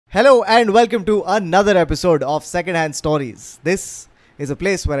Hello and welcome to another episode of Secondhand Stories. This is a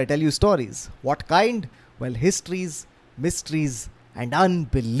place where I tell you stories. What kind? Well, histories, mysteries, and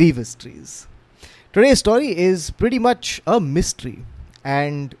unbelievistries. Today's story is pretty much a mystery,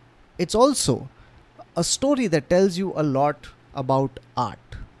 and it's also a story that tells you a lot about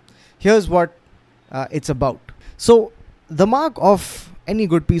art. Here's what it's about. So, the mark of any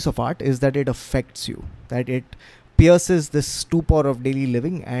good piece of art is that it affects you, that it pierces this stupor of daily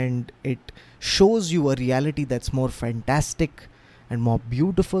living and it shows you a reality that's more fantastic and more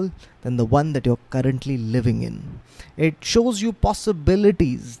beautiful than the one that you're currently living in. It shows you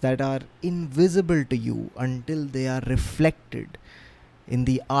possibilities that are invisible to you until they are reflected in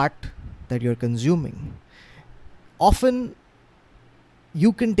the art that you're consuming. Often,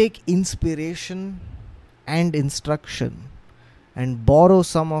 you can take inspiration and instruction and borrow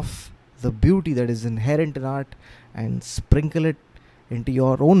some of the beauty that is inherent in art and sprinkle it into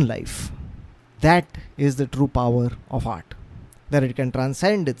your own life. That is the true power of art. That it can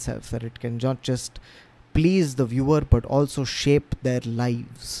transcend itself, that it can not just please the viewer but also shape their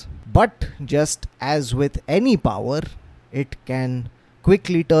lives. But just as with any power, it can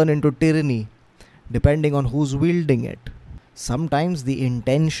quickly turn into tyranny depending on who's wielding it. Sometimes the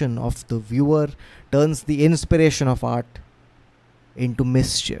intention of the viewer turns the inspiration of art into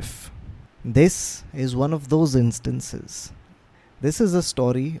mischief. This is one of those instances. This is a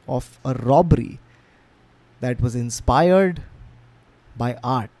story of a robbery that was inspired by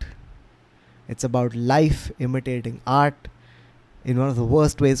art. It's about life imitating art in one of the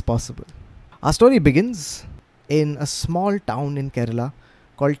worst ways possible. Our story begins in a small town in Kerala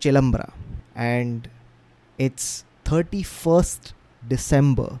called Chilambra, and it's 31st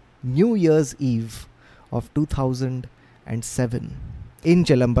December, New Year's Eve of 2007. In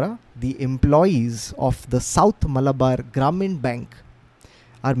Chilambra, the employees of the South Malabar Grameen Bank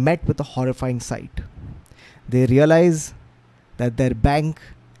are met with a horrifying sight. They realize that their bank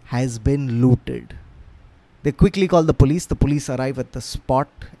has been looted. They quickly call the police. The police arrive at the spot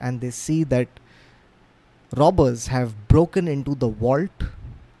and they see that robbers have broken into the vault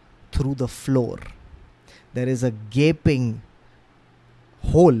through the floor. There is a gaping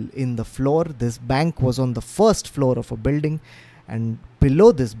hole in the floor. This bank was on the first floor of a building, and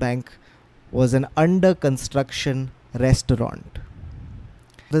below this bank was an under construction restaurant.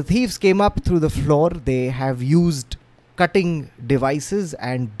 The thieves came up through the floor. They have used cutting devices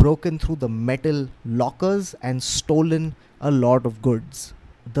and broken through the metal lockers and stolen a lot of goods.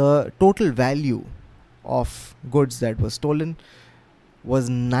 The total value of goods that was stolen was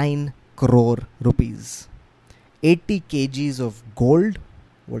 9 crore rupees. 80 kgs of gold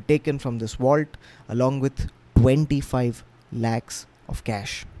were taken from this vault along with 25 lakhs of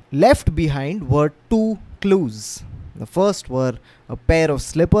cash. Left behind were two clues. The first were a pair of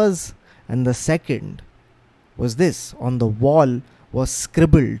slippers, and the second was this. On the wall was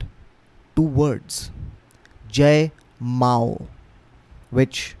scribbled two words, Jai Mao,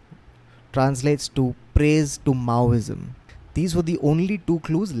 which translates to praise to Maoism. These were the only two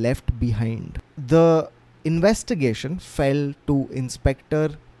clues left behind. The investigation fell to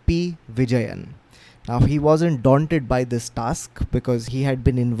Inspector P. Vijayan. Now, he wasn't daunted by this task because he had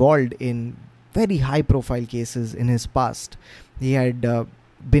been involved in very high profile cases in his past. He had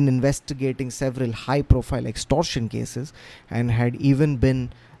been investigating several high profile extortion cases and had even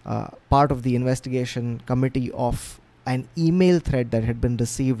been part of the investigation committee of an email thread that had been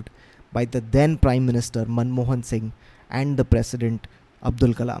received by the then Prime Minister Manmohan Singh and the President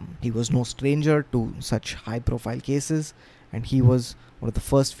Abdul Kalam. He was no stranger to such high profile cases, and he was one of the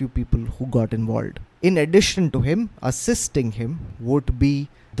first few people who got involved. In addition to him, assisting him would be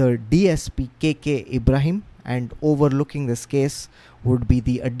the DSP KK Ibrahim, and overlooking this case would be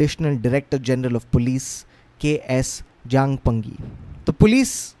the Additional Director General of Police KS Jangpangi. The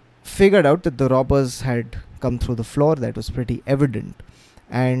police figured out that the robbers had come through the floor. That was pretty evident,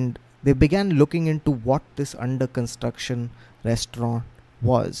 and they began looking into what this under construction restaurant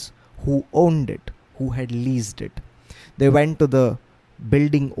was, who owned it, who had leased it. They went to the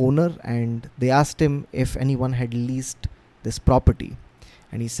building owner and they asked him if anyone had leased this property,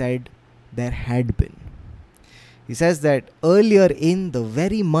 and he said there had been. He says that earlier in the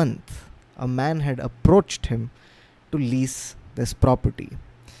very month, a man had approached him to lease this property.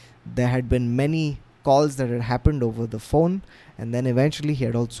 There had been many calls that had happened over the phone, and then eventually he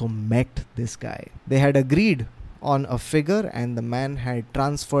had also met this guy. They had agreed on a figure, and the man had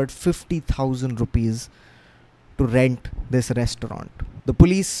transferred 50,000 rupees to rent this restaurant. The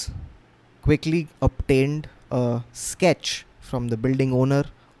police quickly obtained a sketch from the building owner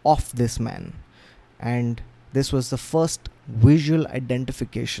of this man, and this was the first visual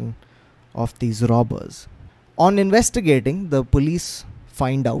identification of these robbers. On investigating, the police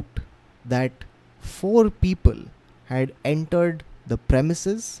find out that 4 people had entered the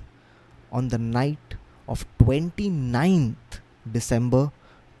premises on the night of 29th December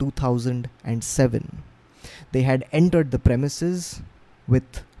 2007. They had entered the premises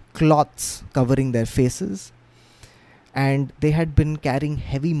with cloths covering their faces, and they had been carrying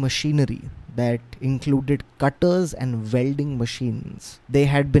heavy machinery that included cutters and welding machines. They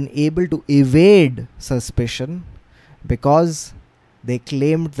had been able to evade suspicion because they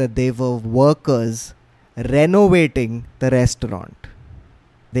claimed that they were workers renovating the restaurant.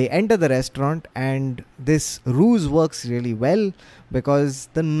 They enter the restaurant, and this ruse works really well because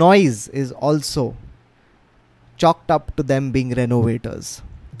the noise is also chalked up to them being renovators.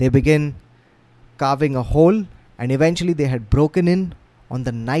 They begin carving a hole, and eventually they had broken in on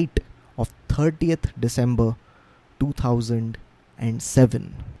the night of 30th December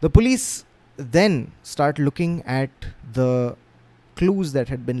 2007. The police then start looking at the clues that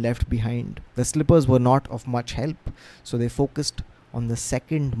had been left behind. The slippers were not of much help, so they focused on the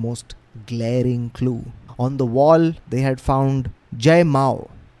second most glaring clue. On the wall, they had found Jai Mao,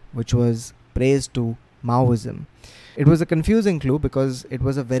 which was praise to Maoism. It was a confusing clue because it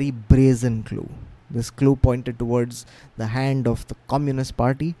was a very brazen clue. This clue pointed towards the hand of the Communist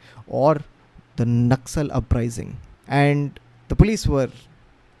Party or the Naxal uprising. And the police were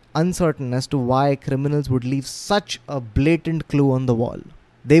uncertain as to why criminals would leave such a blatant clue on the wall.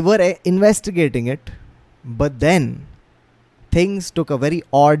 They were investigating it, but then things took a very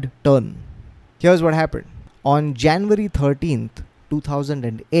odd turn. Here's what happened. On January 13th,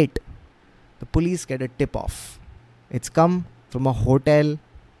 2008, the police get a tip-off. It's come from a hotel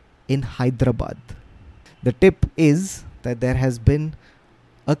in Hyderabad. The tip is that there has been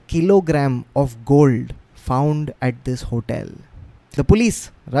a kilogram of gold found at this hotel. The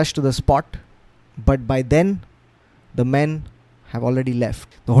police rush to the spot, but by then, the men have already left.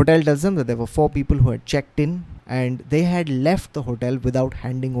 The hotel tells them that there were 4 people who had checked in, and they had left the hotel without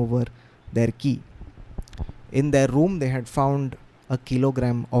handing over their key. In their room, they had found a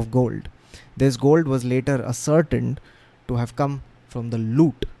kilogram of gold. This gold was later ascertained to have come from the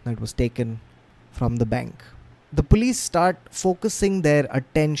loot that was taken from the bank. The police start focusing their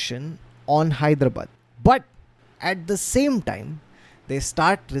attention on Hyderabad, but at the same time, they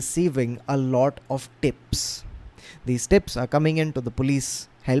start receiving a lot of tips. These tips are coming into the police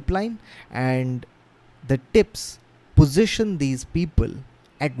helpline, and the tips position these people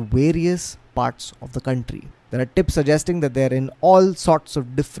at various parts of the country. There are tips suggesting that they are in all sorts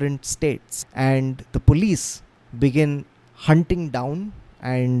of different states, and the police begin hunting down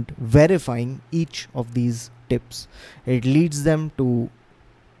and verifying each of these tips. It leads them to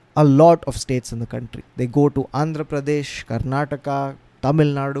a lot of states in the country. They go to Andhra Pradesh, Karnataka, Tamil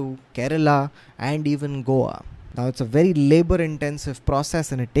Nadu, Kerala, and even Goa. Now, it's a very labor-intensive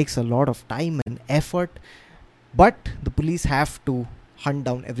process, and it takes a lot of time and effort, but the police have to hunt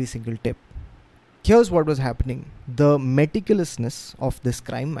down every single tip. Here's what was happening. The meticulousness of this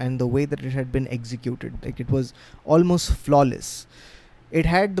crime and the way that it had been executed, like it was almost flawless. It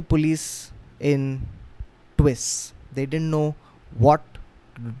had the police in twists. They didn't know what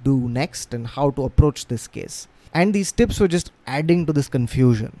to do next and how to approach this case. And these tips were just adding to this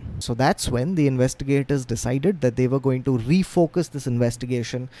confusion. So that's when the investigators decided that they were going to refocus this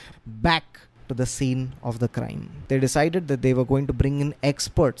investigation back to the scene of the crime. They decided that they were going to bring in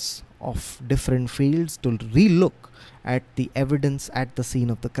experts of different fields to relook at the evidence at the scene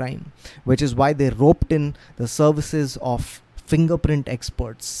of the crime, which is why they roped in the services of fingerprint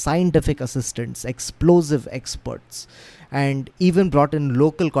experts, scientific assistants, explosive experts, and even brought in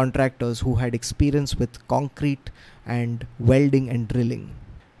local contractors who had experience with concrete and welding and drilling.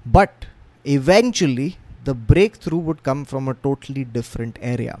 But eventually, the breakthrough would come from a totally different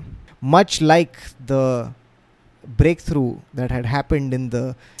area. Much like the breakthrough that had happened in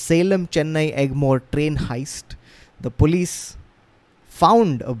the Salem-Chennai Egmore train heist, the police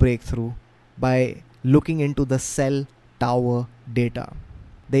found a breakthrough by looking into the cell tower data.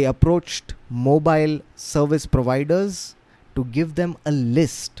 They approached mobile service providers to give them a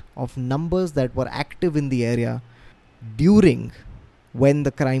list of numbers that were active in the area during when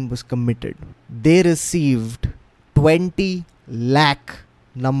the crime was committed. They received 20 lakh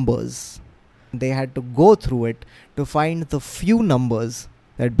numbers. They had to go through it to find the few numbers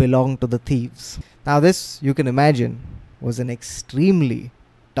that belonged to the thieves. Now this, you can imagine, was an extremely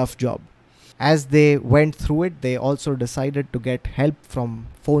tough job. As they went through it, they also decided to get help from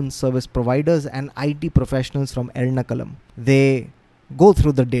phone service providers and IT professionals from Ernakulam. They go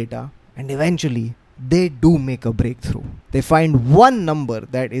through the data and eventually they do make a breakthrough. They find one number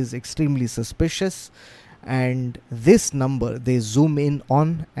that is extremely suspicious, and this number they zoom in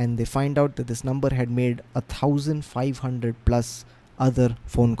on, and they find out that this number had made 1,500 plus other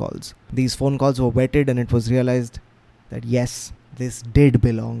phone calls. These phone calls were vetted, and it was realized that yes, this did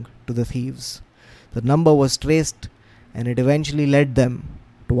belong to the thieves. The number was traced, and it eventually led them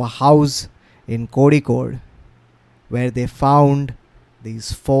to a house in Kozhikode where they found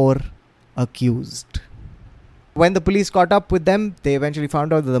these 4 accused. When the police caught up with them, they eventually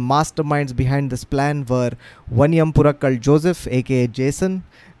found out that the masterminds behind this plan were Vanyam Purakkal Joseph, aka Jason,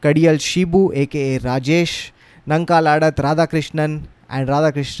 Kadiyal Shibu, aka Rajesh, Nankal Adat Radhakrishnan, and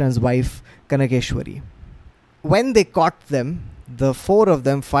Radhakrishnan's wife Kanakeshwari. When they caught them, the 4 of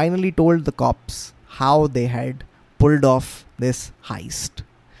them finally told the cops how they had pulled off this heist.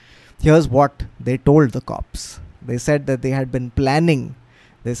 Here's what they told the cops. They said that they had been planning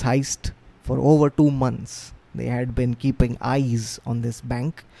this heist for over 2 months. They had been keeping eyes on this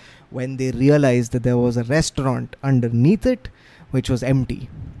bank when they realized that there was a restaurant underneath it which was empty.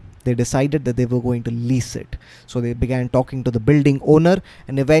 They decided that they were going to lease it. So they began talking to the building owner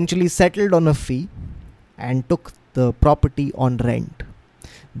and eventually settled on a fee and took the property on rent.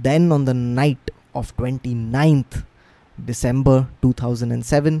 Then on the night of 29th December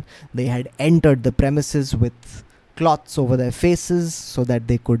 2007, they had entered the premises with cloths over their faces so that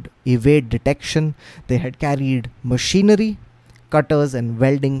they could evade detection. They had carried machinery, cutters and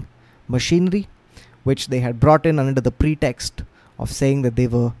welding machinery, which they had brought in under the pretext of saying that they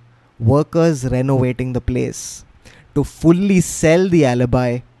were workers renovating the place. To fully sell the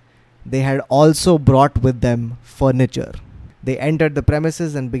alibi, they had also brought with them furniture. They entered the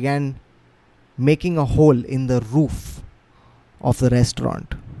premises and began making a hole in the roof of the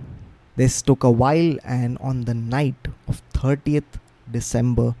restaurant. This took a while, and on the night of 30th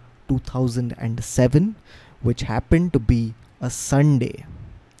December 2007, which happened to be a Sunday,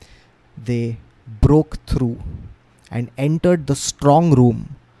 they broke through and entered the strong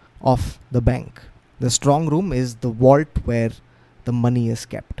room of the bank. The strong room is the vault where the money is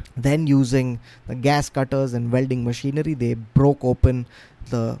kept. Then, using the gas cutters and welding machinery, they broke open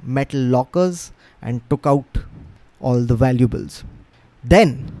the metal lockers and took out all the valuables.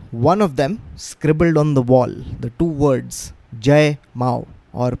 Then one of them scribbled on the wall the 2 words Jai Mao,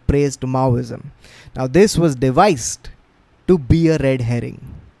 or praise to Maoism. Now this was devised to be a red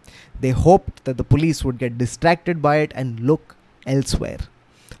herring. They hoped that the police would get distracted by it and look elsewhere.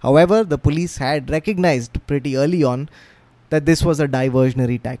 However, the police had recognized pretty early on that this was a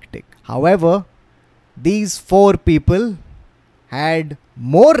diversionary tactic. However, these 4 people had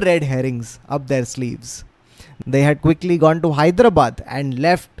more red herrings up their sleeves. They had quickly gone to Hyderabad and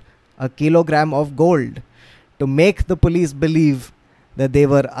left a kilogram of gold to make the police believe that they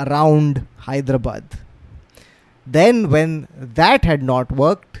were around Hyderabad. Then, when that had not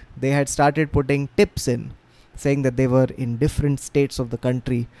worked, they had started putting tips in, saying that they were in different states of the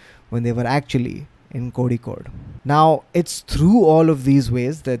country when they were actually in Kozhikode. Now, it's through all of these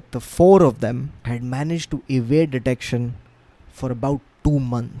ways that the 4 of them had managed to evade detection for about 2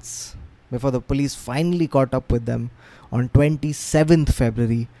 months before the police finally caught up with them on 27th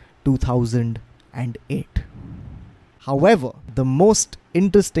February 2008. However, the most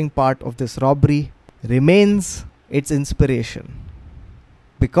interesting part of this robbery remains its inspiration,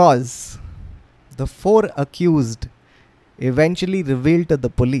 because the 4 accused eventually revealed to the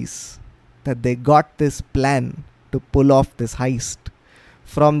police that they got this plan to pull off this heist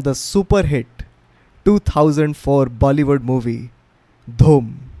from the super hit 2004 Bollywood movie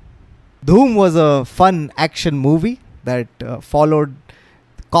Dhoom. Dhoom was a fun action movie that followed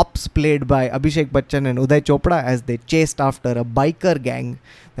cops played by Abhishek Bachchan and Uday Chopra as they chased after a biker gang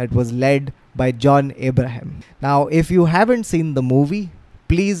that was led by John Abraham. Now, if you haven't seen the movie,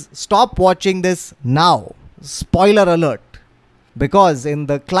 please stop watching this now. Spoiler alert. Because in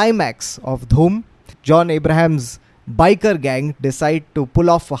the climax of Dhoom, John Abraham's biker gang decide to pull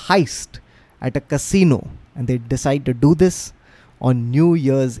off a heist at a casino, and they decide to do this on New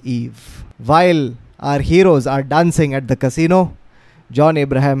Year's Eve. While our heroes are dancing at the casino, John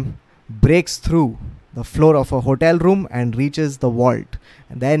Abraham breaks through the floor of a hotel room and reaches the vault,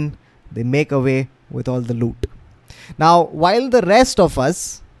 and then they make away with all the loot. Now, while the rest of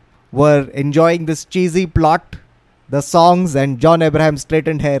us were enjoying this cheesy plot, the songs and John Abraham's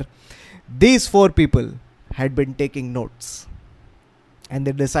straightened hair, these 4 people had been taking notes, and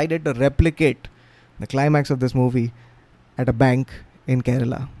they decided to replicate the climax of this movie at a bank in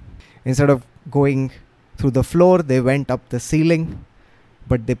Kerala. Instead of going through the floor, they went up the ceiling,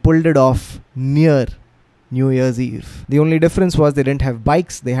 but they pulled it off near New Year's Eve. The only difference was they didn't have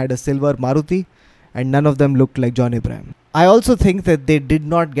bikes. They had a silver Maruti, and none of them looked like John Abraham. I also think that they did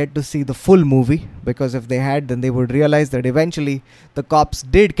not get to see the full movie, because if they had, then they would realize that eventually the cops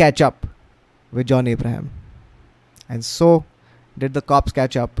did catch up with John Abraham. And so did the cops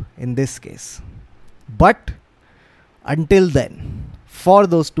catch up in this case. But until then, for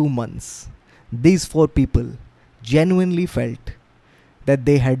those 2 months, these 4 people genuinely felt that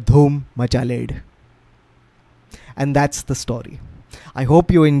they had dhoom machaled. And that's the story. I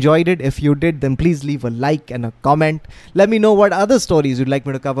hope you enjoyed it. If you did, then please leave a like and a comment. Let me know what other stories you'd like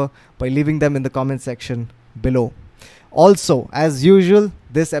me to cover by leaving them in the comment section below. Also, as usual,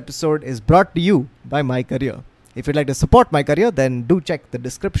 this episode is brought to you by My Career. If you'd like to support my career, then do check the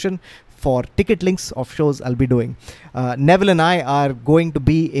description for ticket links of shows I'll be doing. Neville and I are going to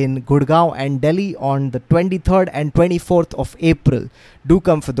be in Gurgaon and Delhi on the 23rd and 24th of April. Do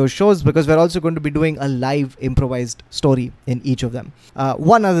come for those shows, because we're also going to be doing a live improvised story in each of them.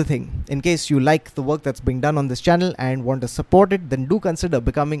 One other thing, in case you like the work that's being done on this channel and want to support it, then do consider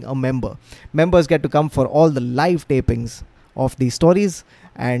becoming a member. Members get to come for all the live tapings of these stories,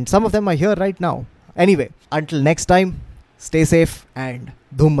 and some of them are here right now. Anyway, until next time, stay safe and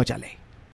dhoom machale.